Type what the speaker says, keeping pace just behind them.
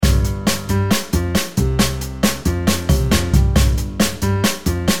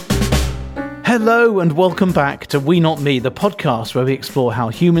Hello and welcome back to We Not Me, the podcast where we explore how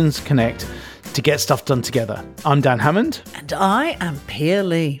humans connect to get stuff done together. I'm Dan Hammond. And I am Pia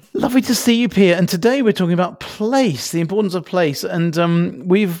Lee. Lovely to see you, Pia. And today we're talking about place, the importance of place. And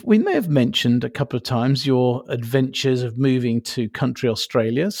we may have mentioned a couple of times your adventures of moving to country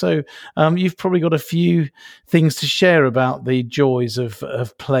Australia. So you've probably got a few things to share about the joys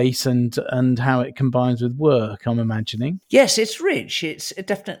of place and how it combines with work, I'm imagining. Yes, it's rich. It's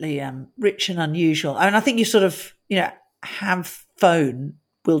definitely rich and unusual. I mean, I think you sort of, have phone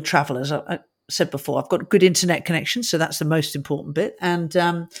will travel, as I said before. I've got a good internet connection, so that's the most important bit. And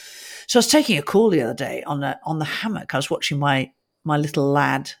so I was taking a call the other day on the hammock. I was watching my little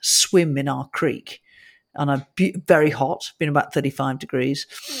lad swim in our creek on a very hot, been about 35 degrees.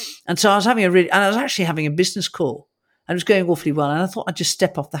 And so I was actually having a business call, and it was going awfully well. And I thought I'd just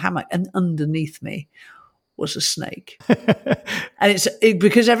step off the hammock, and underneath me was a snake. And it's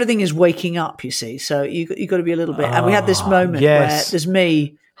because everything is waking up, you see. So you got to be a little bit. And we had this moment where there's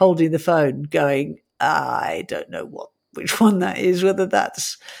me holding the phone going, I don't know which one that is, whether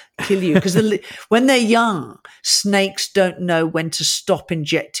that's kill you. Because when they're young, snakes don't know when to stop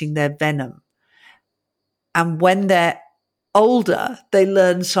injecting their venom. And when they're older, they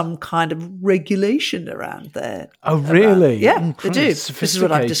learn some kind of regulation around there. Oh, really? Yeah, they do. This is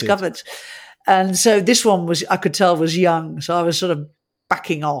what I've discovered. And so this one I could tell was young. So I was sort of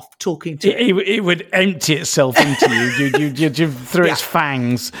backing off, talking to it. It would empty itself into you through its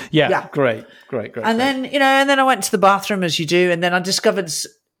fangs. Yeah. Great. And then, and then I went to the bathroom, as you do, and then I discovered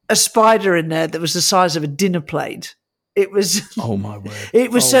a spider in there that was the size of a dinner plate. It was. Oh my word!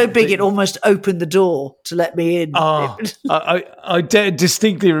 It was so big it almost opened the door to let me in. I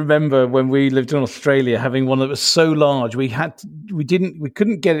distinctly remember when we lived in Australia having one that was so large we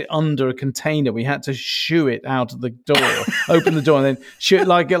couldn't get it under a container. We had to shoo it out of the door, open the door, and then shoo it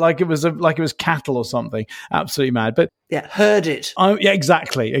like it was cattle or something. Absolutely mad, but. Yeah, heard it.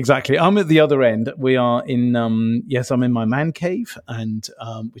 Exactly. I'm at the other end. We are in. I'm in my man cave, and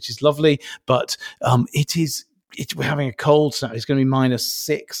which is lovely, but we're having a cold snap. It's going to be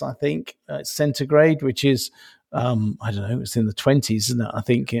 -6, I think, centigrade, which is, I don't know, it's in the 20s, isn't it? I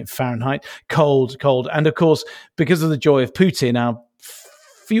think in Fahrenheit. Cold. And of course, because of the joy of Putin, our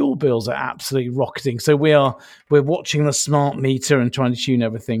fuel bills are absolutely rocketing. So we're watching the smart meter and trying to tune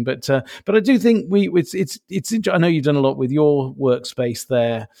everything. But I do think it's. I know you've done a lot with your workspace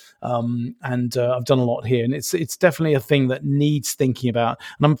there, and I've done a lot here, and it's definitely a thing that needs thinking about.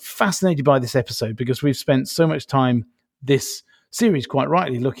 And I'm fascinated by this episode because we've spent so much time this series, quite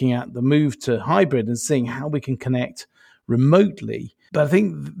rightly, looking at the move to hybrid and seeing how we can connect remotely. But I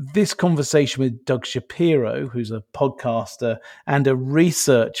think this conversation with Doug Shapiro, who's a podcaster and a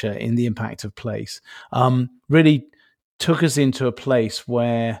researcher in the impact of place, really took us into a place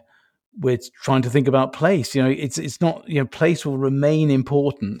where we're trying to think about place. It's not, place will remain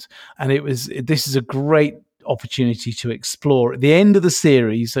important. And this is a great opportunity to explore at the end of the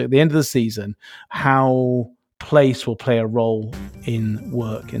series, at the end of the season, how place will play a role in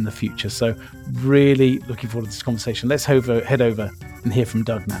work in the future. So really looking forward to this conversation. Let's head over and hear from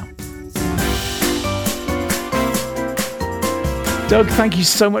Doug now. Doug, thank you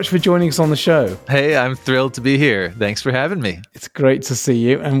so much for joining us on the show. Hey, I'm thrilled to be here. Thanks for having me. It's great to see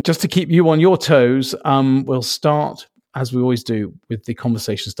you. And just to keep you on your toes, we'll start, as we always do, with the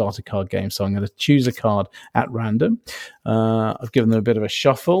conversation starter card game. So I'm going to choose a card at random. I've given them a bit of a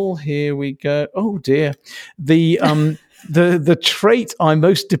shuffle. Here we go. Oh dear. The trait I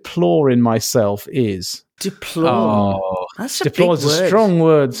most deplore in myself is deplore. Oh, that's a deplore big is a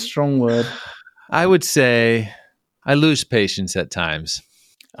word. strong word. I would say I lose patience at times.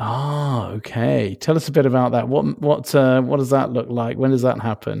 Okay. Tell us a bit about that. What does that look like? When does that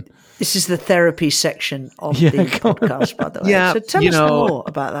happen? This is the therapy section of the podcast, by the way. Yeah, so tell us more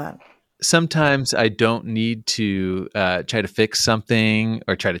about that. Sometimes I don't need to try to fix something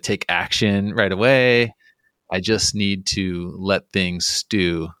or try to take action right away. I just need to let things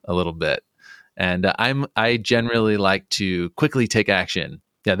stew a little bit. And I generally like to quickly take action.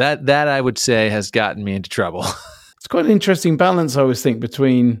 Yeah, that I would say has gotten me into trouble. It's quite an interesting balance, I always think,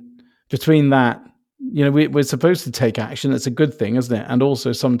 between that. We're supposed to take action. It's a good thing, isn't it? And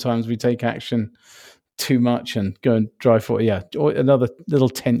also sometimes we take action too much and go and drive for another little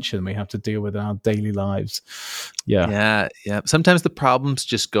tension we have to deal with in our daily lives. Yeah. Sometimes the problems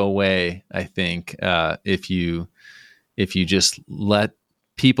just go away, I think, if you just let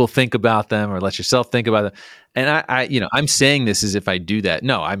people think about them or let yourself think about them. And I'm saying this as if I do that.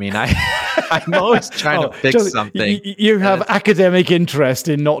 No, I mean, I'm always trying to fix something. You have academic interest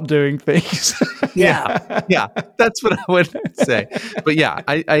in not doing things. Yeah, that's what I would say. But yeah,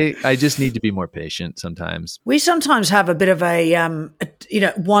 I just need to be more patient sometimes. We sometimes have a bit of a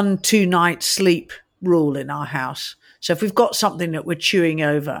 1-2 night sleep rule in our house. So if we've got something that we're chewing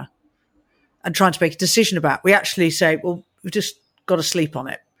over and trying to make a decision about, we actually say, well, we've just got to sleep on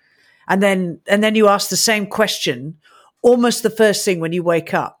it. And then you ask the same question almost the first thing when you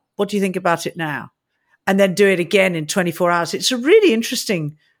wake up. What do you think about it now? And then do it again in 24 hours. It's a really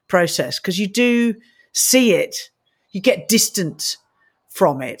interesting process because you do see it. You get distant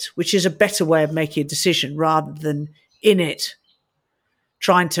from it, which is a better way of making a decision rather than in it,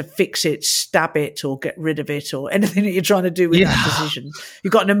 trying to fix it, stab it, or get rid of it, or anything that you're trying to do with that decision.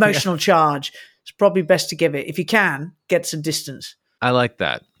 You've got an emotional charge. It's probably best to give it, if you can, get some distance. I like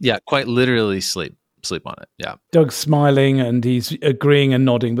that. Yeah, quite literally sleep on it. Yeah. Doug's smiling and he's agreeing and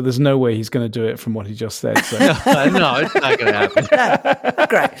nodding, but there's no way he's going to do it from what he just said. So. No, it's not going to happen. No.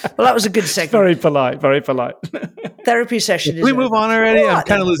 Great. Well, that was a good segment. Very polite, very polite. Therapy session. Can we move on already? I'm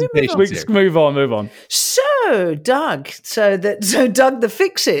kind of losing patience here. Move on. So, Doug, so Doug the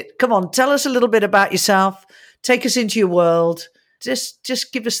Fix-It. Come on, tell us a little bit about yourself. Take us into your world.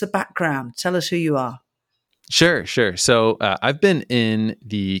 Just give us the background. Tell us who you are. Sure. So I've been in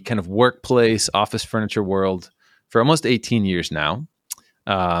the kind of workplace office furniture world for almost 18 years now.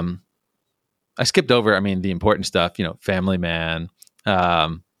 I skipped over, the important stuff, family man.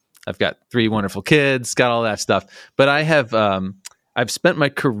 I've got 3 wonderful kids, got all that stuff. But I have, I've spent my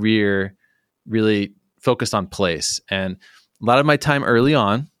career really focused on place. And a lot of my time early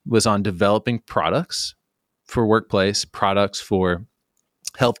on was on developing products for workplace, products for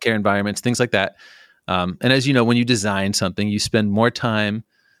healthcare environments, things like that. And as you know, when you design something, you spend a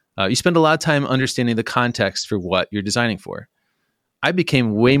lot of time understanding the context for what you're designing for. I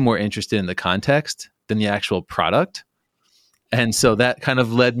became way more interested in the context than the actual product. And so that kind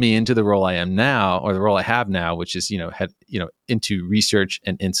of led me into the role I am now, or the role I have now, which is, into research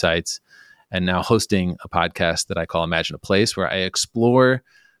and insights, and now hosting a podcast that I call Imagine a Place, where I explore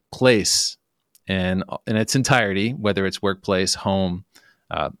place in its entirety, whether it's workplace, home,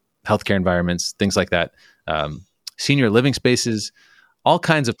 healthcare environments, things like that, senior living spaces, all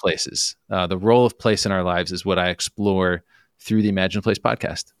kinds of places. The role of place in our lives is what I explore through the Imagine a Place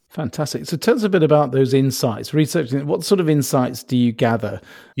podcast. Fantastic. So tell us a bit about those insights, researching. What sort of insights do you gather?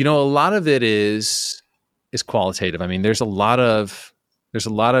 A lot of it is qualitative. There's a lot of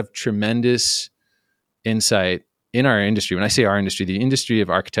tremendous insight in our industry. When I say our industry, the industry of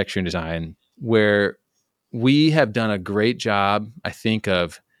architecture and design, where we have done a great job, I think,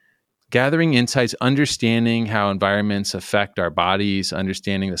 of gathering insights, understanding how environments affect our bodies,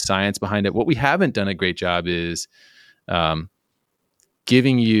 understanding the science behind it. What we haven't done a great job is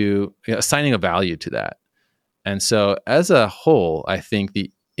giving you, assigning a value to that. And so as a whole, I think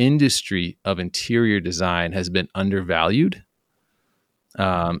the industry of interior design has been undervalued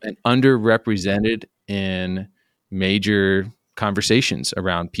and underrepresented in major conversations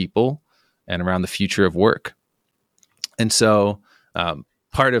around people and around the future of work. And so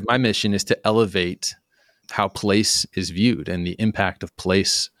part of my mission is to elevate how place is viewed and the impact of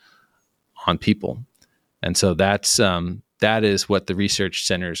place on people. And so that is what the research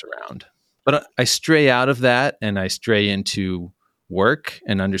centers around. But I stray out of that and I stray into work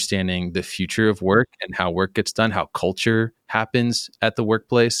and understanding the future of work and how work gets done, how culture happens at the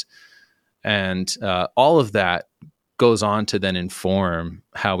workplace. And all of that goes on to then inform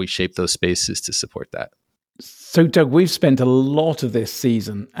how we shape those spaces to support that. So, Doug, we've spent a lot of this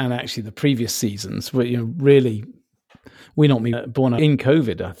season and actually the previous seasons where, really, we're not born in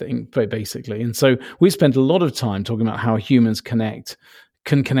COVID, I think, basically. And so we spent a lot of time talking about how humans can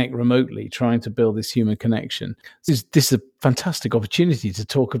connect remotely, trying to build this human connection. This is a fantastic opportunity to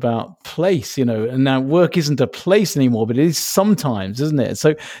talk about place, and now work isn't a place anymore, but it is sometimes, isn't it?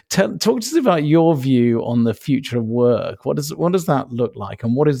 So talk to us about your view on the future of work. What does that look like?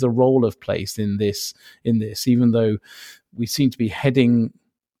 And what is the role of place in this, even though we seem to be heading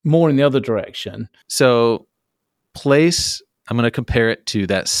more in the other direction? So place, I'm going to compare it to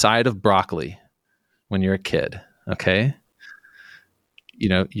that side of broccoli when you're a kid, okay?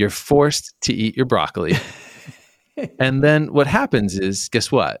 You're forced to eat your broccoli. And then what happens is,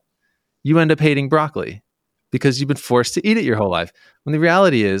 guess what? You end up hating broccoli because you've been forced to eat it your whole life. When the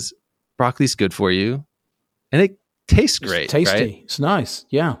reality is broccoli's good for you and it tastes great. It's tasty. Right? It's nice.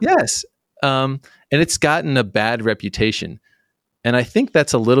 Yeah. Yes. And it's gotten a bad reputation. And I think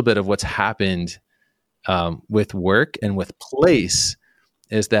that's a little bit of what's happened with work and with place,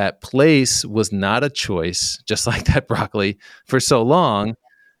 is that place was not a choice, just like that broccoli, for so long.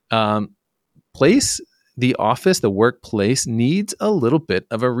 Place, the office, the workplace needs a little bit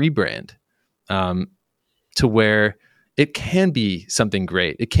of a rebrand. to where it can be something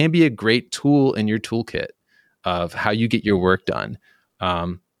great. It can be a great tool in your toolkit of how you get your work done.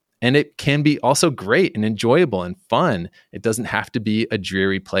 And it can be also great and enjoyable and fun. It doesn't have to be a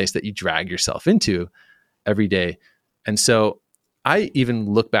dreary place that you drag yourself into every day. And so I even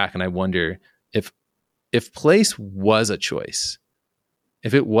look back and I wonder if place was a choice,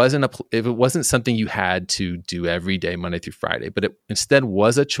 if it wasn't something you had to do every day, Monday through Friday, but it instead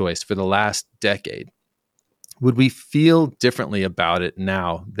was a choice for the last decade, would we feel differently about it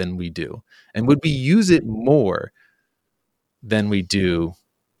now than we do? And would we use it more than we do,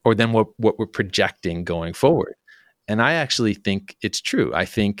 or than what we're projecting going forward? And I actually think it's true. I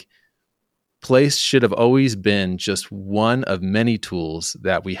think place should have always been just one of many tools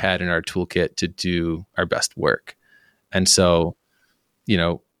that we had in our toolkit to do our best work. And so,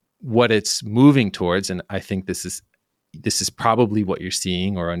 what it's moving towards, and I think this is probably what you're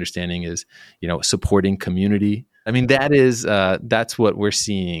seeing or understanding, is, supporting community. I mean, that's what we're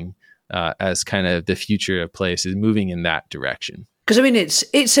seeing as kind of the future of place, is moving in that direction. Because I mean,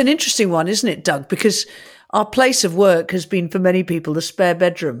 it's an interesting one, isn't it, Doug? Because our place of work has been for many people the spare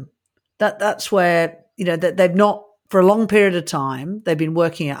bedroom. That's where, that they've not, for a long period of time, they've been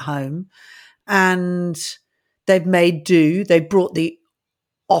working at home, and they've made do. They brought the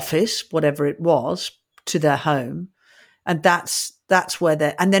office, whatever it was, to their home, and that's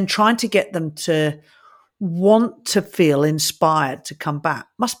where and then trying to get them to want to feel inspired to come back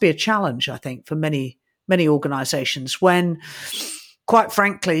must be a challenge, I think, for many organizations, when, quite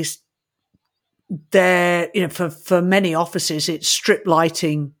frankly, for many offices, it's strip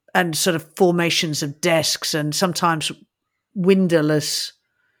lighting and sort of formations of desks, and sometimes windowless,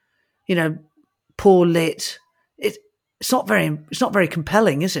 poor lit. It's not very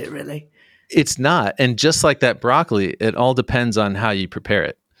compelling, is it, really? It's not. And just like that broccoli, it all depends on how you prepare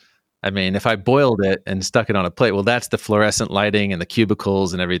it. I mean, if I boiled it and stuck it on a plate, well, that's the fluorescent lighting and the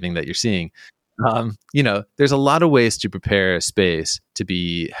cubicles and everything that you're seeing. There's a lot of ways to prepare a space to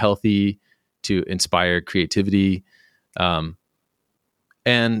be healthy, to inspire creativity.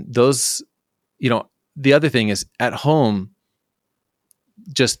 And those, the other thing is, at home,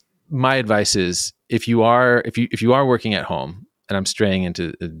 just my advice is, if you are working at home, and I'm straying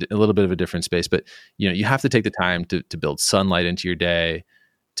into a little bit of a different space, but you have to take the time to build sunlight into your day,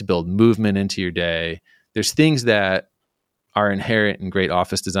 to build movement into your day. There's things that are inherent in great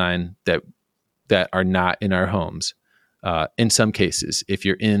office design that are not in our homes. In some cases, if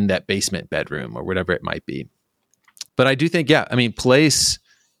you're in that basement bedroom or whatever it might be. But I do think, place,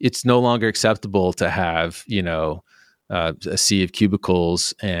 it's no longer acceptable to have, a sea of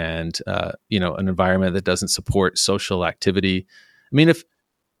cubicles and, an environment that doesn't support social activity. I mean, if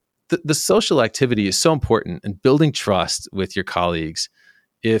the social activity is so important, and building trust with your colleagues,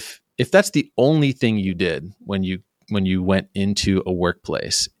 if that's the only thing you did when you went into a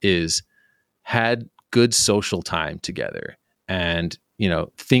workplace, is had good social time together and,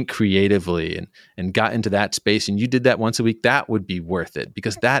 think creatively and got into that space, and you did that once a week, that would be worth it,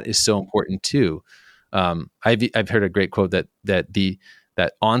 because that is so important too. I've heard a great quote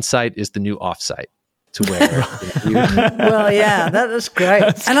that on-site is the new off-site, to where. Well, yeah, that's great.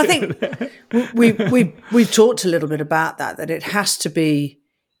 That's and good. I think we've talked a little bit about that it has to be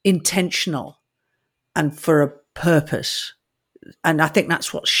intentional and for a purpose. And I think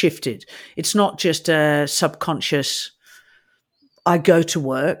that's what's shifted. It's not just a subconscious, I go to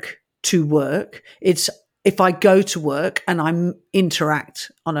work. It's, if I go to work and I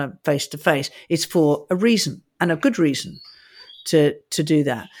interact on a face-to-face, it's for a reason, and a good reason to do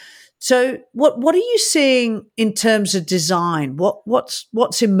that. So what are you seeing in terms of design?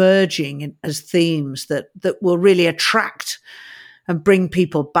 What's emerging as themes that will really attract and bring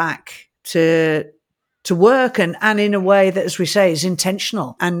people back to work, and in a way that, as we say, is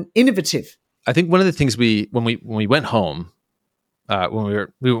intentional and innovative? I think one of the things when we went home, when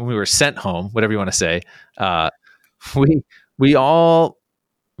we were sent home, whatever you want to say, we all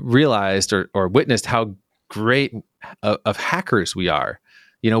realized or witnessed how great of hackers we are.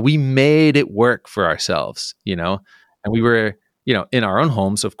 We made it work for ourselves, and we were, in our own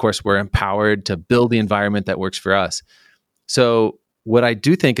homes, of course, we're empowered to build the environment that works for us. So what I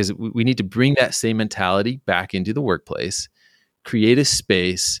do think is we need to bring that same mentality back into the workplace, create a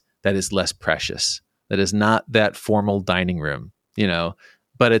space that is less precious, that is not that formal dining room,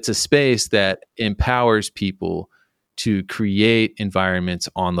 but it's a space that empowers people to create environments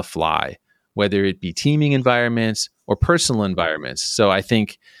on the fly, whether it be teaming environments or personal environments. So I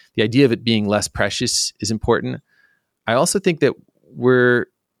think the idea of it being less precious is important. I also think that we're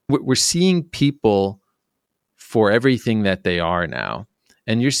seeing people for everything that they are now.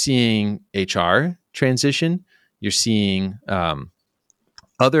 And you're seeing HR transition. You're seeing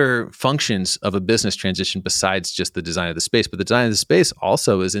other functions of a business transition besides just the design of the space. But the design of the space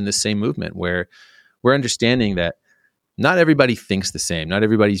also is in the same movement where we're understanding that not everybody thinks the same. Not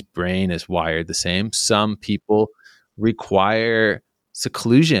everybody's brain is wired the same. Some people require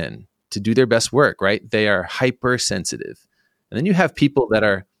seclusion to do their best work, right? They are hypersensitive. And then you have people that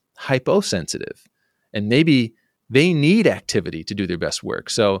are hyposensitive, and maybe they need activity to do their best work.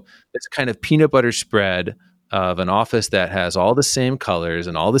 So it's kind of peanut butter spread of an office that has all the same colors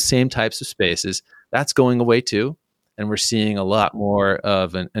and all the same types of spaces. That's going away too. And we're seeing a lot more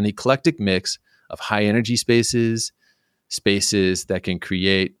of an eclectic mix of high energy spaces that can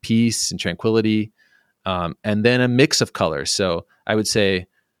create peace and tranquility, and then a mix of colors. So I would say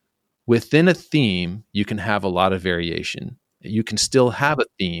within a theme, you can have a lot of variation. You can still have a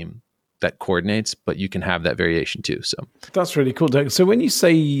theme that coordinates, but you can have that variation too. So that's really cool, Doug. So when you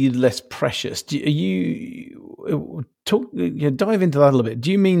say less precious, dive into that a little bit.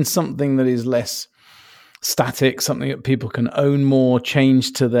 Do you mean something that is less static, something that people can own more,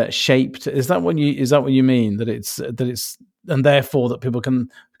 change to their shape? Is that what you mean? That it's and therefore that people can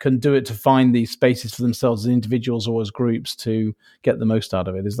do it to find these spaces for themselves as individuals or as groups to get the most out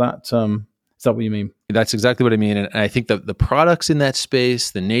of it? Is that what you mean? That's exactly what I mean. And I think that the products in that space,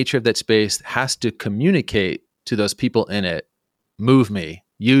 the nature of that space has to communicate to those people in it, move me,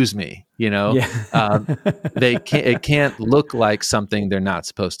 use me, Yeah. It can't look like something they're not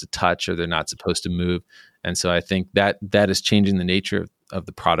supposed to touch or they're not supposed to move. And so I think that is changing the nature of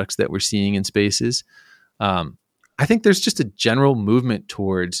the products that we're seeing in spaces. I think there's just a general movement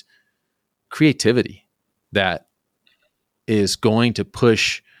towards creativity that is going to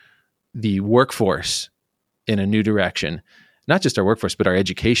push the workforce in a new direction. Not just our workforce, but our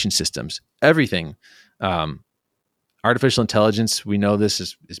education systems, everything. Artificial intelligence, we know this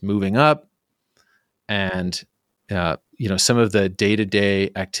is moving up. And, some of the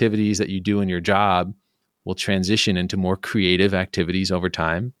day-to-day activities that you do in your job will transition into more creative activities over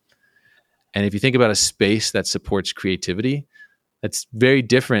time. And if you think about a space that supports creativity, that's very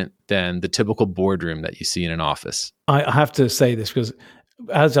different than the typical boardroom that you see in an office. I have to say this because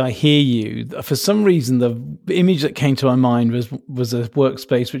as I hear you, for some reason, the image that came to my mind was a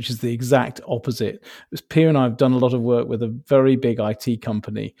workspace, which is the exact opposite. Pierre and I have done a lot of work with a very big IT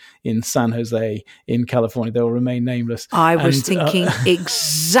company in San Jose, in California. They'll remain nameless. I was thinking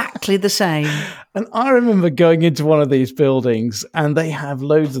exactly the same. And I remember going into one of these buildings, and they have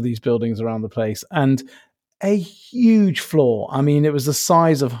loads of these buildings around the place, and a huge floor. I mean, it was the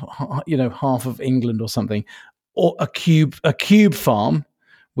size of, half of England or something, or a cube farm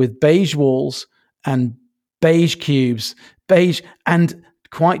with beige walls and beige cubes, beige and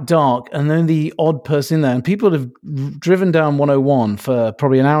quite dark, and then the odd person in there. And people have driven down 101 for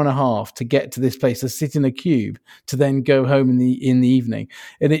probably an hour and a half to get to this place to sit in a cube to then go home in the evening.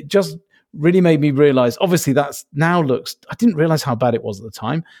 And it just really made me realize, obviously I didn't realize how bad it was at the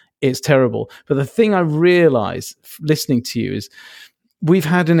time. It's terrible. But the thing I realized listening to you is we've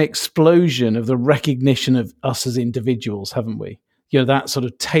had an explosion of the recognition of us as individuals, haven't we? That sort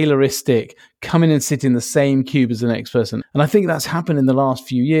of Tayloristic, come in and sit in the same cube as the next person. And I think that's happened in the last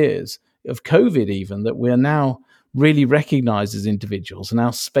few years of COVID even, that we're now really recognized as individuals, and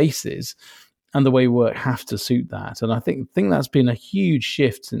our spaces and the way we work have to suit that. And I think that's been a huge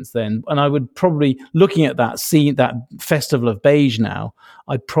shift since then. And I would probably, looking at that, see that Festival of Beige now,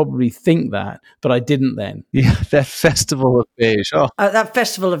 I'd probably think that, but I didn't then. Yeah, that Festival of Beige. Oh. That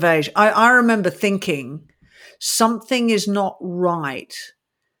Festival of Beige. I remember thinking something is not right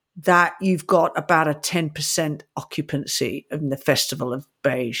that you've got about a 10% occupancy in the Festival of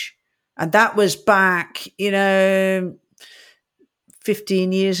Beige. And that was back, 15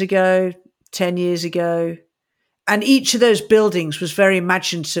 years ago, 10 years ago. And each of those buildings was very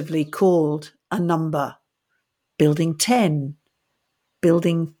imaginatively called a number. Building 10,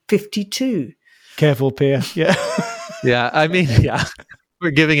 building 52. Careful, Pierre. Yeah. Yeah. I mean, yeah. We're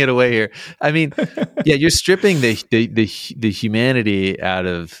giving it away here. I mean, yeah, you're stripping the humanity out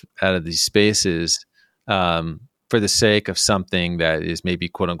of these spaces for the sake of something that is maybe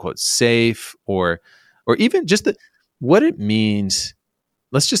quote unquote safe, or even just what it means.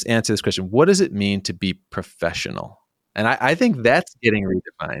 Let's just answer this question: what does it mean to be professional? And I think that's getting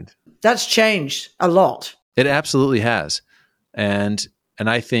redefined. That's changed a lot. It absolutely has, and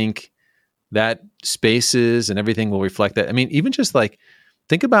I think that spaces and everything will reflect that. I mean, even just like,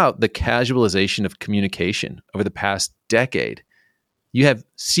 think about the casualization of communication over the past decade. You have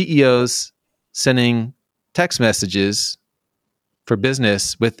CEOs sending text messages for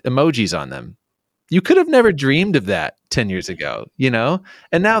business with emojis on them. You could have never dreamed of that 10 years ago,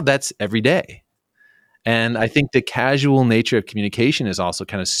 and now that's every day. And I think the casual nature of communication is also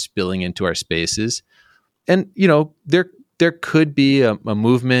kind of spilling into our spaces. And, there could be a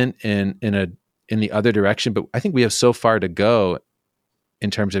movement in the other direction, but I think we have so far to go in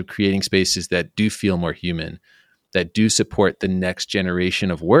terms of creating spaces that do feel more human, that do support the next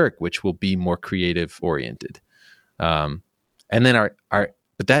generation of work, which will be more creative oriented. And then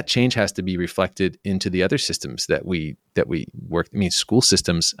but that change has to be reflected into the other systems that we work. I mean, school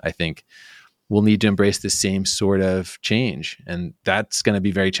systems, I think, will need to embrace the same sort of change. And that's going to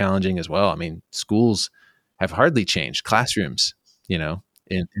be very challenging as well. I mean, schools have hardly changed, classrooms, in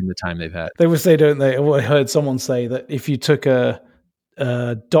the time they've had. They would say, don't they? I heard someone say that if you took a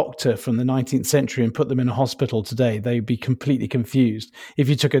doctor from the 19th century and put them in a hospital today, they'd be completely confused. If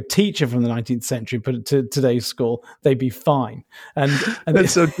you took a teacher from the 19th century and put it to today's school, they'd be fine. And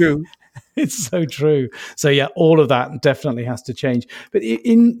that's so true. It's so true. So yeah, all of that definitely has to change. But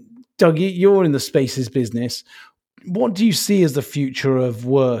Doug, you're in the spaces business. What do you see as the future of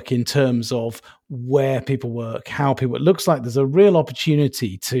work in terms of where people work, how people? It looks like there's a real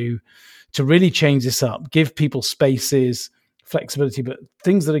opportunity to really change this up, give people spaces, flexibility, but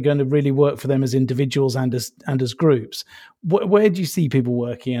things that are going to really work for them as individuals and as groups. Where do you see people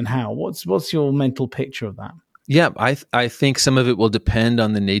working and how? What's your mental picture of that? Yeah, I think some of it will depend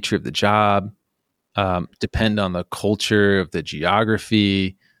on the nature of the job, depend on the culture of the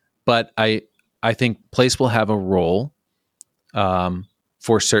geography, but I think place will have a role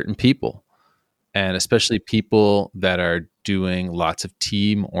for certain people, and especially people that are doing lots of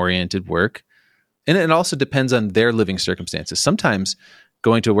team-oriented work. And it also depends on their living circumstances. Sometimes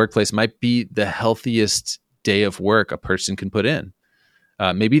going to a workplace might be the healthiest day of work a person can put in.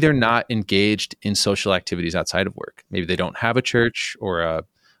 Maybe they're not engaged in social activities outside of work. Maybe they don't have a church or a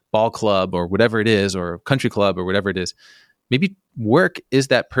ball club or whatever it is, or a country club or whatever it is. Maybe work is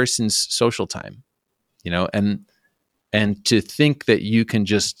that person's social time, and to think that you can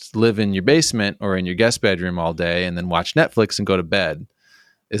just live in your basement or in your guest bedroom all day and then watch Netflix and go to bed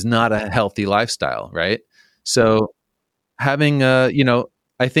is not a healthy lifestyle, right? So having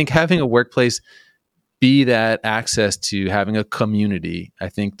I think having a workplace be that access to having a community. I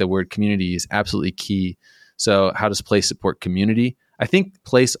think the word community is absolutely key. So how does place support community? I think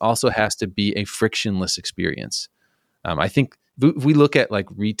place also has to be a frictionless experience. I think if we look at like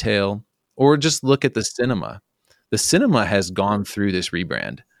retail or just look at the cinema has gone through this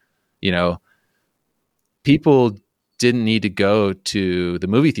rebrand. People didn't need to go to the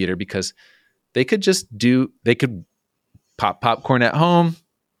movie theater because they could pop popcorn at home.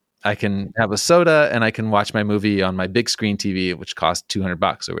 I can have a soda and I can watch my movie on my big screen TV, which costs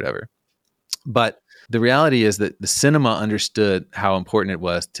 $200 or whatever. But the reality is that the cinema understood how important it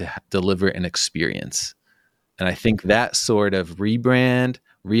was to deliver an experience. And I think that sort of rebrand,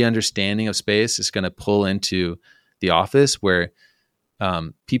 re-understanding of space is going to pull into the office, where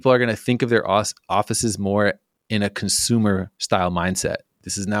people are going to think of their offices more in a consumer style mindset.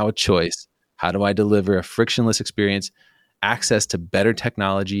 This is now a choice. How do I deliver a frictionless experience, access to better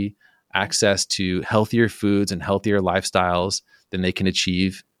technology, access to healthier foods and healthier lifestyles than they can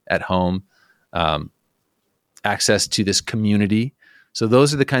achieve at home, access to this community. So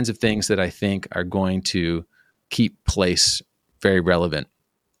those are the kinds of things that I think are going to keep place very relevant.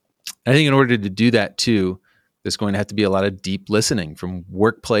 I think in order to do that too, there's going to have to be a lot of deep listening from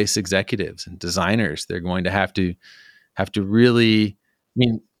workplace executives and designers. They're going to have to really,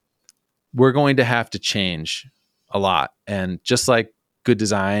 we're going to have to change a lot. And just like good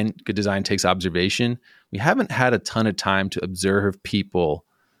design takes observation. We haven't had a ton of time to observe people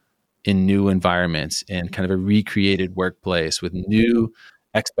in new environments and kind of a recreated workplace with new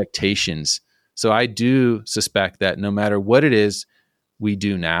expectations. So I do suspect that no matter what it is we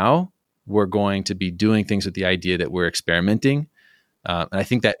do now, we're going to be doing things with the idea that we're experimenting. And I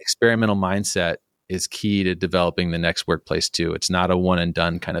think that experimental mindset is key to developing the next workplace too. It's not a one and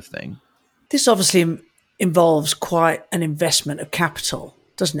done kind of thing. This obviously involves quite an investment of capital,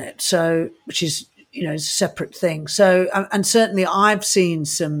 doesn't it? So, which is, a separate thing. So, and certainly I've seen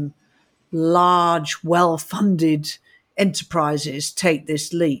some large, well-funded enterprises take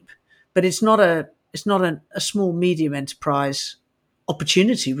this leap, but it's not a small, medium enterprise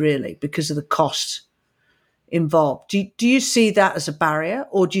opportunity really, because of the cost involved. Do you see that as a barrier,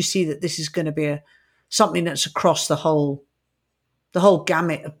 or do you see that this is going to be something that's across the whole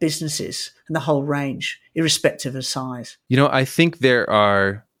gamut of businesses and the whole range, irrespective of size? I think there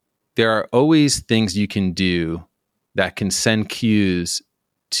are always things you can do that can send cues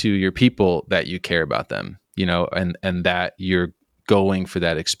to your people that you care about them, and that you're going for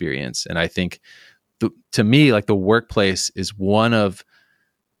that experience. And I think to me, like the workplace is one of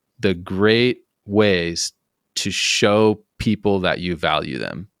the great ways to show people that you value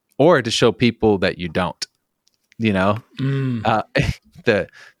them, or to show people that you don't. You know, the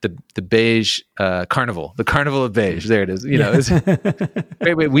beige carnival, the carnival of beige. There it is. You know,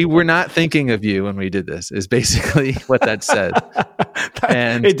 wait, we were not thinking of you when we did this. Is basically what that said.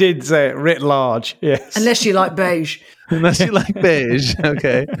 And it did say it writ large. Yes, unless you like beige. Unless you like beige,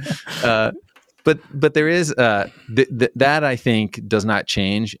 okay. But there is that I think does not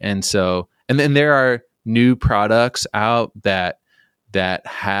change, and then there are new products out that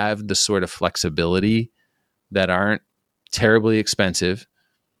have the sort of flexibility that aren't terribly expensive.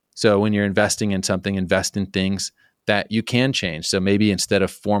 So when you're investing in something, invest in things that you can change. So maybe instead of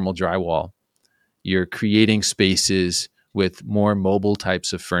formal drywall, you're creating spaces with more mobile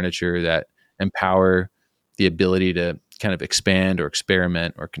types of furniture that empower the ability to kind of expand or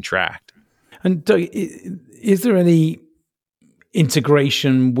experiment or contract. And Doug, is there any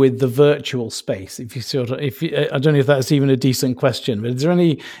integration with the virtual space? If you I don't know if that's even a decent question, but is there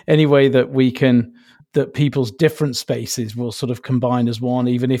any way that people's different spaces will sort of combine as one,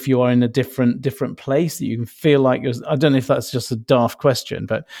 even if you are in a different place, that you can feel like I don't know if that's just a daft question,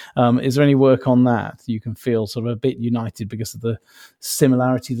 but is there any work on that you can feel sort of a bit united because of the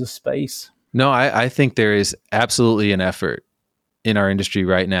similarities of space? No, I think there is absolutely an effort in our industry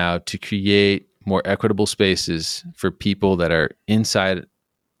right now to create more equitable spaces for people that are inside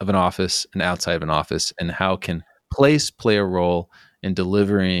of an office and outside of an office, and how can place play a role in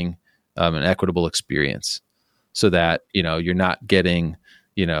delivering an equitable experience, so that, you know, you're not getting,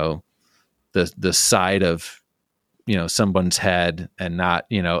 you know, the side of, you know, someone's head and not,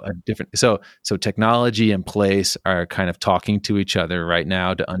 you know, a different. So technology and place are kind of talking to each other right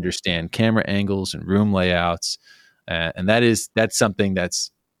now to understand camera angles and room layouts, and that's something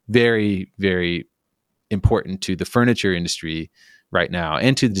that's very, very important to the furniture industry right now,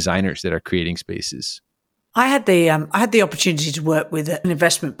 and to the designers that are creating spaces. I had the opportunity to work with an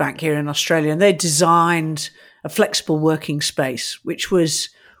investment bank here in Australia, and they designed a flexible working space, which was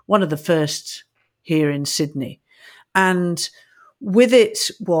one of the first here in Sydney. And with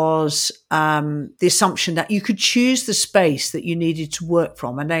it was the assumption that you could choose the space that you needed to work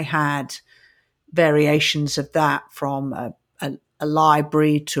from, and they had variations of that from a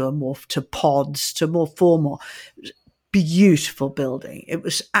library to pods to more formal. Beautiful building. It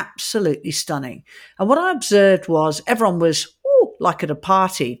was absolutely stunning. And what I observed was everyone was like at a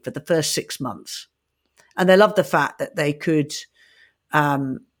party for the first 6 months. And they loved the fact that they could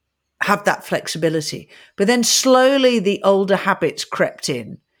have that flexibility. But then slowly the older habits crept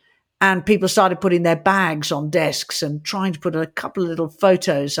in, and people started putting their bags on desks and trying to put a couple of little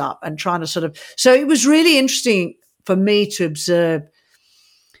photos up and trying to so it was really interesting for me to observe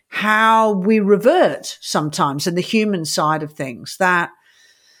how we revert sometimes in the human side of things, that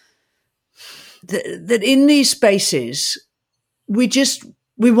in these spaces, we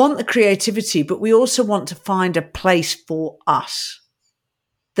want the creativity, but we also want to find a place for us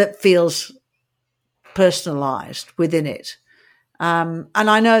that feels personalized within it. And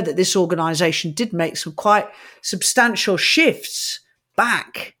I know that this organization did make some quite substantial shifts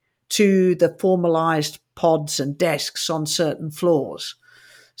back to the formalized pods and desks on certain floors.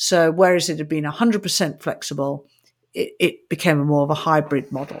 So whereas it had been 100% flexible, it became more of a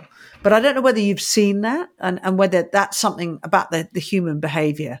hybrid model. But I don't know whether you've seen that and whether that's something about the human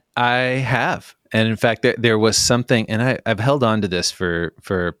behavior. I have. And in fact, there was something, and I've held on to this for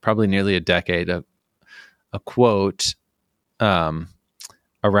probably nearly a decade, a quote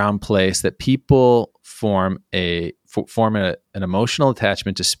around place, that people form an emotional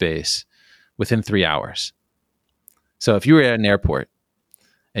attachment to space within 3 hours. So if you were at an airport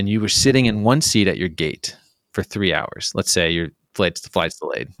and you were sitting in one seat at your gate for 3 hours, let's say your flight's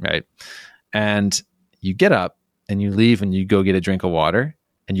delayed, right? And you get up and you leave and you go get a drink of water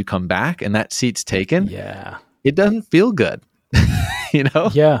and you come back and that seat's taken. Yeah. It doesn't feel good, you know?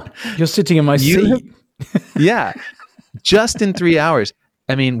 Yeah. You're sitting in my seat. Yeah. Just in 3 hours.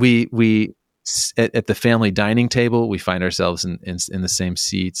 I mean, we at the family dining table, we find ourselves in the same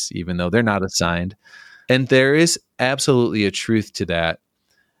seats, even though they're not assigned. And there is absolutely a truth to that.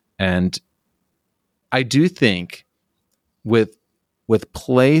 And I do think with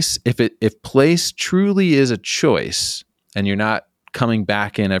place, if place truly is a choice and you're not coming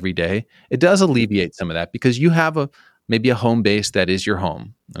back in every day, it does alleviate some of that, because you have maybe a home base that is your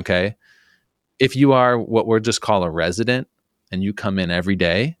home. Okay. If you are what we'll just call a resident and you come in every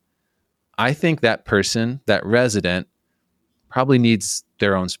day, I think that person, that resident, probably needs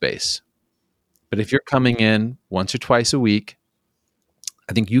their own space. But if you're coming in once or twice a week,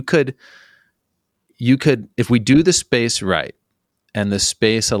 I think you could you could, if we do the space right, and the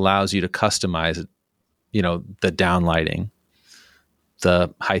space allows you to customize, the downlighting,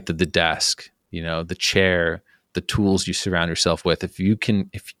 the height of the desk, the chair, the tools you surround yourself with. If you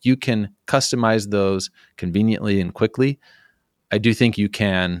can customize those conveniently and quickly, I do think you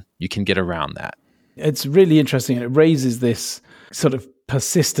can get around that. It's really interesting. It raises this sort of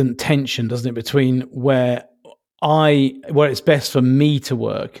persistent tension, doesn't it, between where it's best for me to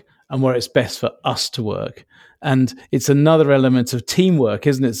work and where it's best for us to work. And it's another element of teamwork,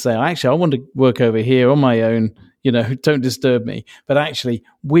 isn't it? To say, actually, I want to work over here on my own, don't disturb me. But actually,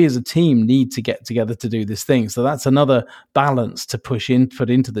 we as a team need to get together to do this thing. So that's another balance to put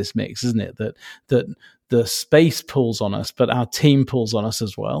into this mix, isn't it? That the space pulls on us, but our team pulls on us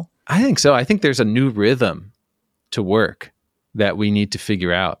as well. I think so. I think there's a new rhythm to work that we need to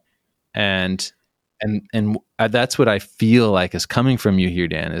figure out. And that's what I feel like is coming from you here,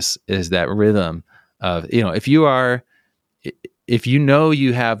 Dan, is that rhythm of, if you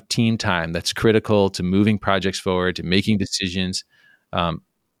you have team time that's critical to moving projects forward, to making decisions,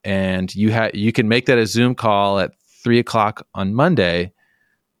 and you can make that a Zoom call at 3:00 on Monday,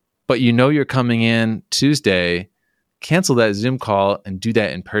 but you're coming in Tuesday, cancel that Zoom call and do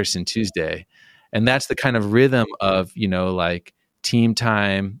that in person Tuesday. And that's the kind of rhythm of, like team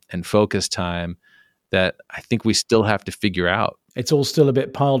time and focus time that I think we still have to figure out. It's all still a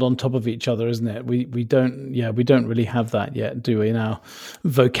bit piled on top of each other, isn't it? We don't really have that yet, do we, in our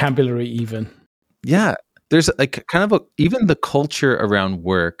vocabulary even? Yeah. There's like kind of even the culture around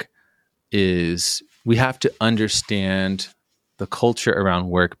work is, we have to understand the culture around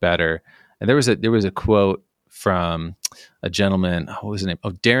work better. And there was a quote from a gentleman, what was his name?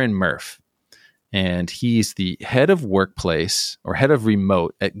 Oh, Darren Murph. And he's the head of workplace or head of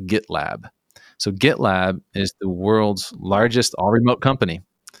remote at GitLab. So GitLab is the world's largest all-remote company.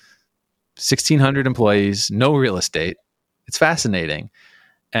 1,600 employees, no real estate. It's fascinating.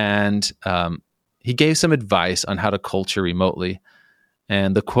 And he gave some advice on how to culture remotely.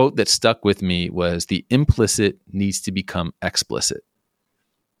 And the quote that stuck with me was, the implicit needs to become explicit.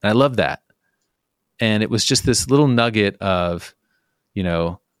 And I love that. And it was just this little nugget of,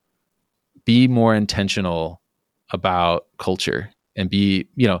 be more intentional about culture and be,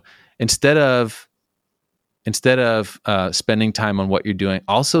 instead of spending time on what you're doing,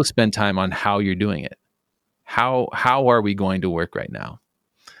 also spend time on how you're doing it. How are we going to work right now?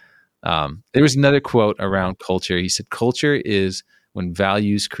 There was another quote around culture. He said, culture is when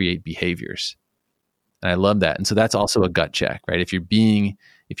values create behaviors. And I love that. And so that's also a gut check, right? If you're being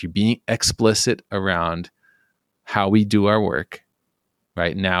explicit around how we do our work,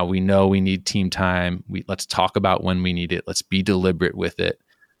 right now, we know we need team time. Let's talk about when we need it. Let's be deliberate with it.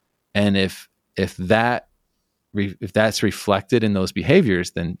 And if that's reflected in those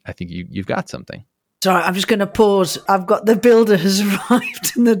behaviors, then I think you've got something. Sorry, I'm just going to pause. I've got the builder has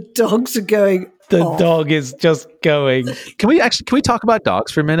arrived and the dogs are going. The dog is just going. Can we talk about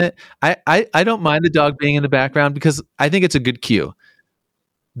dogs for a minute? I don't mind the dog being in the background because I think it's a good cue.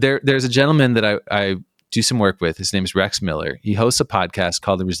 There's a gentleman that I do some work with. His name is Rex Miller. He hosts a podcast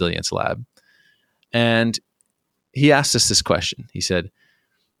called The Resilience Lab. And he asked us this question. He said,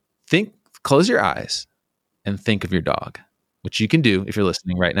 close your eyes and think of your dog, which you can do if you're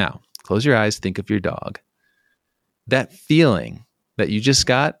listening right now. Close your eyes, think of your dog. That feeling that you just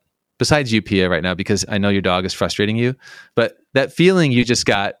got, besides you, Pia, right now, because I know your dog is frustrating you, but that feeling you just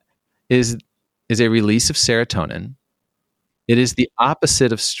got is a release of serotonin. It is the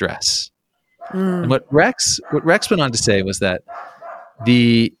opposite of stress. And what Rex went on to say was that Are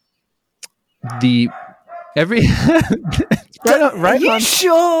you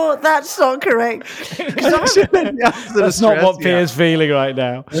sure that's not correct? That's not what Pia's feeling right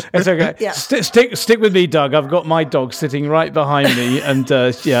now. It's okay. Yeah. Stick with me, Doug. I've got my dog sitting right behind me, and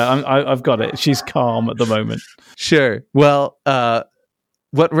I've got it. She's calm at the moment. Sure. Well,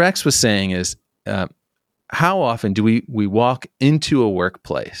 what Rex was saying is, how often do we walk into a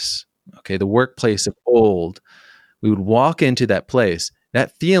workplace? Okay, the workplace of old, we would walk into that place.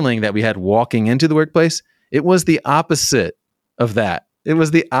 That feeling that we had walking into the workplace, it was the opposite of that. It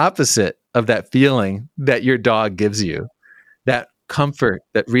was the opposite of that feeling that your dog gives you. That comfort,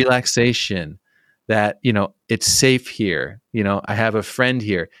 that relaxation, that, it's safe here. I have a friend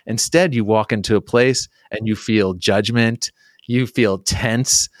here. Instead, you walk into a place and you feel judgment. You feel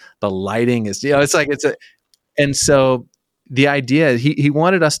tense. The lighting is, and so the idea, he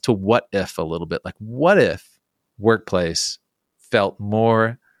wanted us to what if a little bit, like what if workplace felt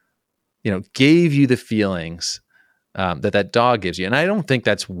more, gave you the feelings that dog gives you. And I don't think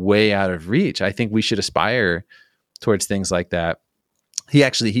that's way out of reach. I think we should aspire towards things like that.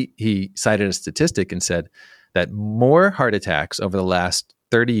 he cited a statistic and said that more heart attacks over the last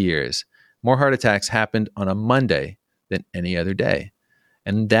 30 years, more heart attacks happened on a Monday than any other day.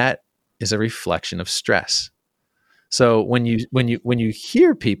 And that is a reflection of stress. So when you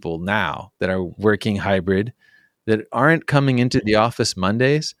hear people now that are working hybrid that aren't coming into the office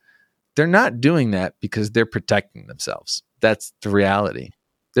Mondays, they're not doing that because they're protecting themselves. That's the reality.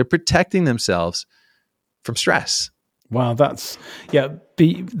 They're protecting themselves from stress. Wow, that's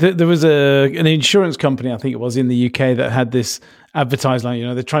there was an insurance company, I think it was in the UK, that had this advertised line.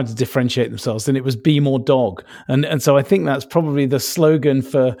 They're trying to differentiate themselves, and it was "Be more dog," and so I think that's probably the slogan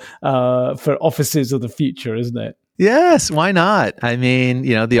for offices of the future, isn't it? Yes, why not? I mean,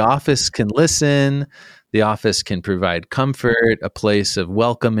 the office can listen, the office can provide comfort, a place of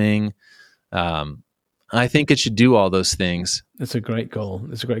welcoming. I think it should do all those things. It's a great goal.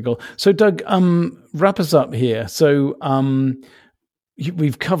 So, Doug, wrap us up here. So,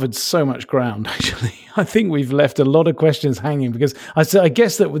 we've covered so much ground, actually. I think we've left a lot of questions hanging because I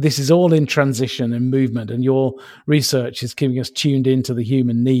guess that this is all in transition and movement, and your research is keeping us tuned into the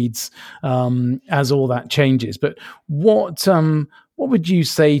human needs as all that changes. But what would you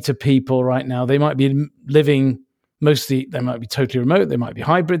say to people right now? They might be living they might be totally remote, they might be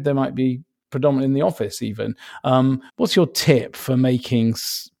hybrid, they might be predominantly in the office even. What's your tip for making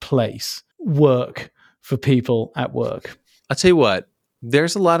place work for people at work? I'll tell you what,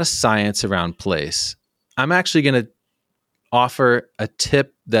 there's a lot of science around place. I'm actually going to offer a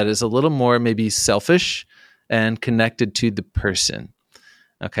tip that is a little more maybe selfish and connected to the person.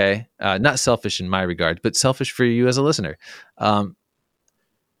 Okay? Not selfish in my regard, but selfish for you as a listener.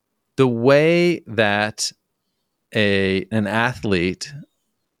 The way that an athlete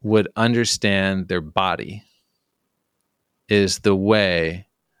would understand their body is the way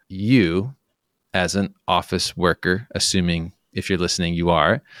you, as an office worker, assuming if you're listening, you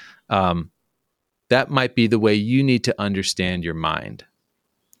are, that might be the way you need to understand your mind.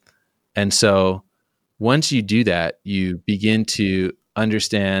 And so once you do that, you begin to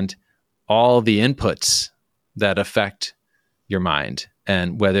understand all the inputs that affect your mind,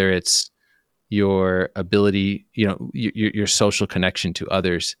 and whether it's your ability, your social connection to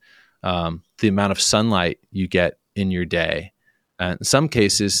others, the amount of sunlight you get in your day. In some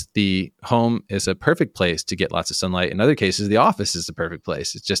cases, the home is a perfect place to get lots of sunlight. In other cases, the office is the perfect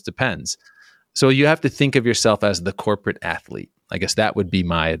place. It just depends. So you have to think of yourself as the corporate athlete. I guess that would be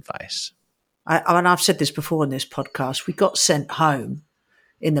my advice. I've said this before in this podcast. We got sent home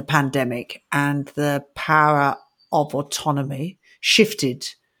in the pandemic, and the power of autonomy shifted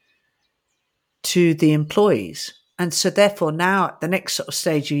to the employees. And so therefore now the next sort of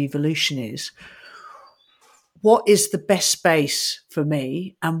stage of evolution is, what is the best space for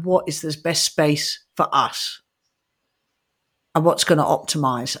me, and what is the best space for us, and what's going to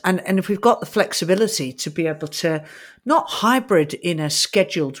optimize? And if we've got the flexibility to be able to, not hybrid in a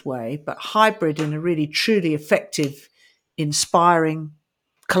scheduled way, but hybrid in a really truly effective, inspiring,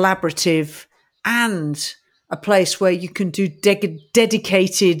 collaborative, and a place where you can do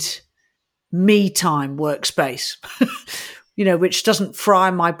dedicated me time workspace, which doesn't fry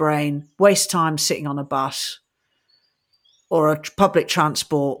my brain, waste time sitting on a bus or a public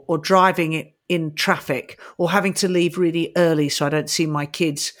transport, or driving it in traffic, or having to leave really early so I don't see my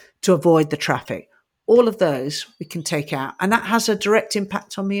kids to avoid the traffic. All of those we can take out, and that has a direct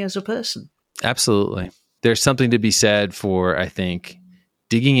impact on me as a person. Absolutely. There's something to be said for, I think,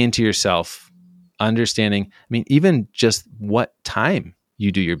 digging into yourself, understanding, even just what time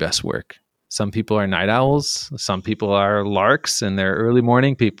you do your best work. Some people are night owls, some people are larks, and they're early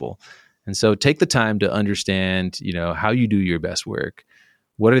morning people. And so take the time to understand, how you do your best work.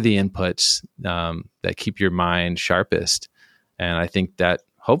 What are the inputs that keep your mind sharpest? And I think that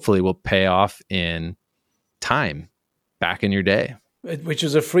hopefully will pay off in time back in your day. Which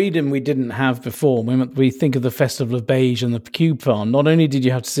was a freedom we didn't have before. When we think of the Festival of Beige and the Cube Farm, not only did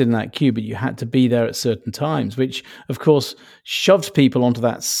you have to sit in that queue, but you had to be there at certain times, which, of course, shoved people onto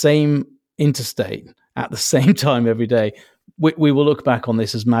that same interstate at the same time every day. We will look back on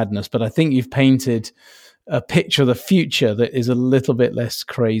this as madness, but I think you've painted a picture of the future that is a little bit less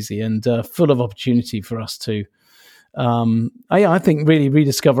crazy and full of opportunity for us to, I think, really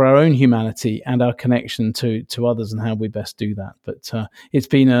rediscover our own humanity and our connection to others and how we best do that. But it's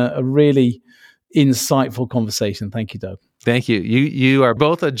been a really insightful conversation. Thank you, Doug. Thank you. You are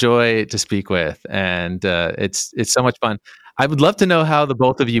both a joy to speak with, and it's so much fun. I would love to know how the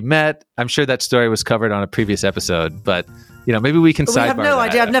both of you met. I'm sure that story was covered on a previous episode, but maybe we can sidebar. We have no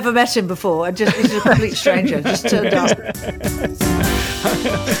idea. I've never met him before. He's a complete stranger. Just turned up.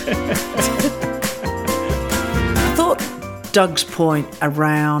 I thought Doug's point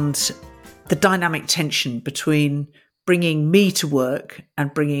around the dynamic tension between bringing me to work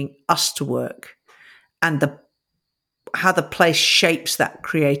and bringing us to work, and how the place shapes that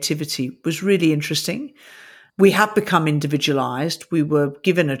creativity was really interesting. We have become individualized. We were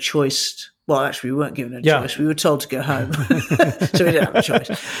given a choice. Well, actually, we weren't given a choice. We were told to go home. So we didn't have a choice.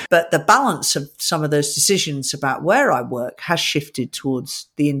 But the balance of some of those decisions about where I work has shifted towards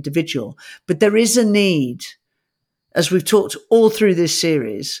the individual. But there is a need, as we've talked all through this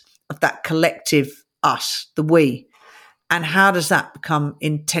series, of that collective us, the we. And how does that become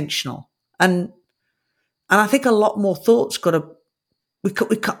intentional? And I think a lot more thought's got to. We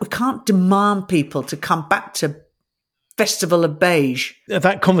can't demand people to come back to Festival of Beige.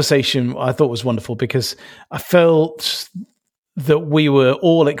 That conversation I thought was wonderful, because I felt that we were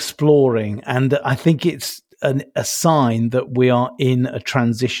all exploring, and I think it's a sign that we are in a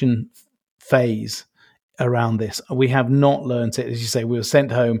transition phase around this. We have not learned it. As you say, we were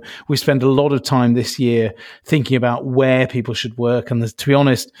sent home. We spent a lot of time this year thinking about where people should work. And to be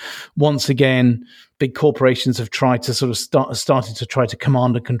honest, once again, big corporations have tried to sort of started to try to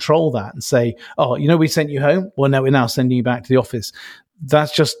command and control that and say, oh, we sent you home. Well, no, we're now sending you back to the office.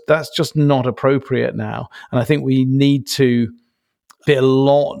 That's just not appropriate now. And I think we need to be a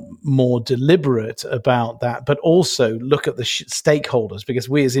lot more deliberate about that, but also look at the stakeholders, because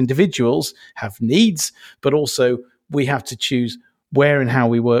we as individuals have needs, but also we have to choose where and how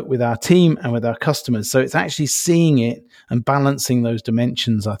we work with our team and with our customers. So it's actually seeing it and balancing those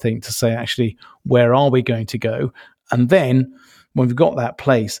dimensions, I think, to say, actually, where are we going to go? And then when we've got that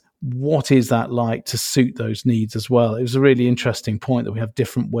place, what is that like to suit those needs as well? It was a really interesting point that we have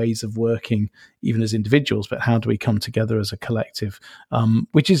different ways of working, even as individuals, but how do we come together as a collective,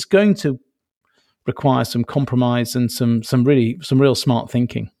 which is going to require some compromise and some real smart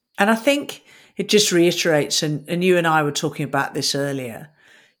thinking. And I think it just reiterates, and you and I were talking about this earlier,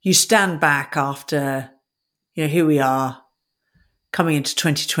 you stand back after, here we are coming into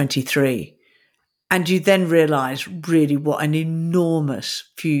 2023, and you then realize really what an enormous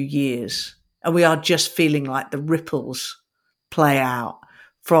few years. And we are just feeling like the ripples play out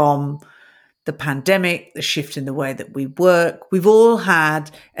from the pandemic, the shift in the way that we work. We've all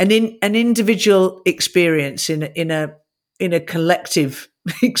had an individual experience in a collective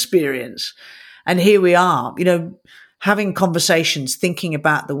experience. And here we are, having conversations, thinking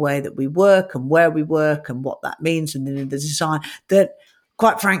about the way that we work and where we work and what that means, and then the design that,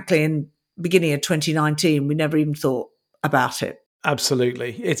 quite frankly, in beginning of 2019, we never even thought about it.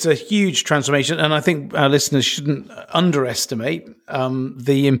 Absolutely. It's a huge transformation. And I think our listeners shouldn't underestimate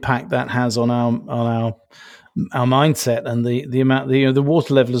the impact that has on our mindset, and the amount, the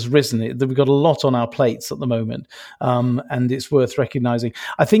water level has risen. We've got a lot on our plates at the moment. And it's worth recognizing.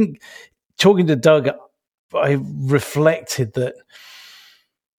 I think talking to Doug, I reflected that,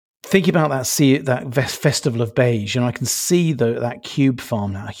 thinking about that Festival of Beige, I can see that cube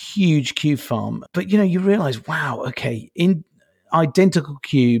farm now, a huge cube farm. But, you realize, wow, okay, in identical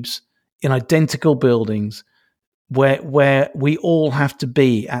cubes, in identical buildings, where we all have to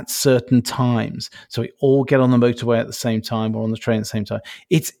be at certain times. So we all get on the motorway at the same time or on the train at the same time.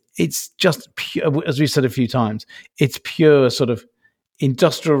 It's just pure, as we've said a few times, it's pure sort of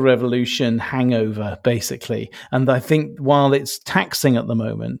Industrial Revolution hangover, basically. And I think while it's taxing at the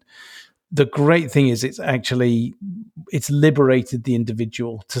moment, the great thing is it's liberated the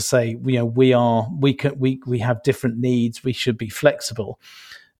individual to say, we have different needs. We should be flexible.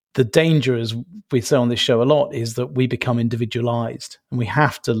 The danger, as we say on this show a lot, is that we become individualized, and we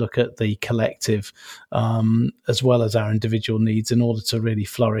have to look at the collective as well as our individual needs in order to really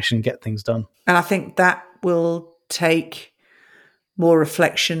flourish and get things done. And I think that will take more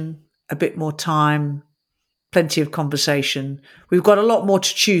reflection, a bit more time, plenty of conversation. We've got a lot more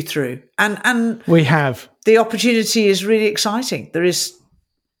to chew through, and we have. The opportunity is really exciting. It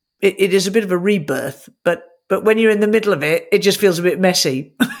is a bit of a rebirth, but when you're in the middle of it, it just feels a bit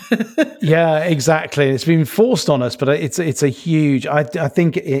messy. Yeah, exactly. It's been forced on us, but it's a huge. I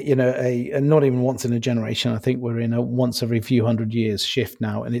think not even once in a generation. I think we're in a once every few hundred years shift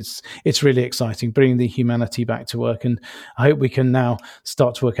now, and it's really exciting, bringing the humanity back to work. And I hope we can now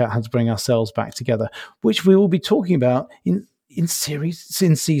start to work out how to bring ourselves back together, which we will be talking about in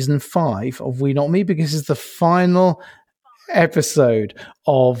season 5 of We Not Me, because it's the final episode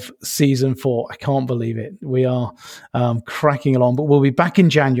of season 4. I can't believe it. We are cracking along, but we'll be back in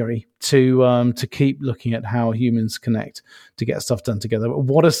January to keep looking at how humans connect to get stuff done together. But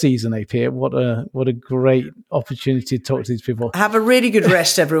what a season, AP! What a great opportunity to talk to these people. Have a really good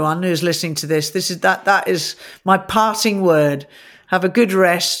rest, everyone who's listening to this. That is my parting word. Have a good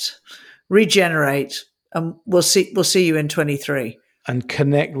rest, regenerate, And we'll see you in 23. And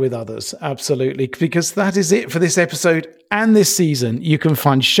connect with others. Absolutely. Because that is it for this episode and this season. You can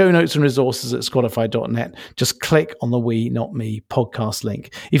find show notes and resources at squadify.net. Just click on the We Not Me podcast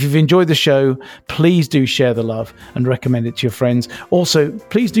link. If you've enjoyed the show, please do share the love and recommend it to your friends. Also,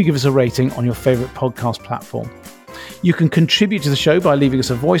 please do give us a rating on your favorite podcast platform. You can contribute to the show by leaving us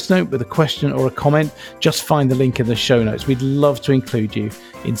a voice note with a question or a comment. Just find the link in the show notes. We'd love to include you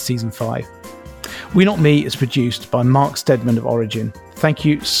in season 5. We Not Me is produced by Mark Steadman of Origin. Thank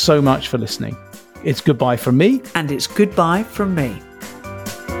you so much for listening. It's goodbye from me. And it's goodbye from me.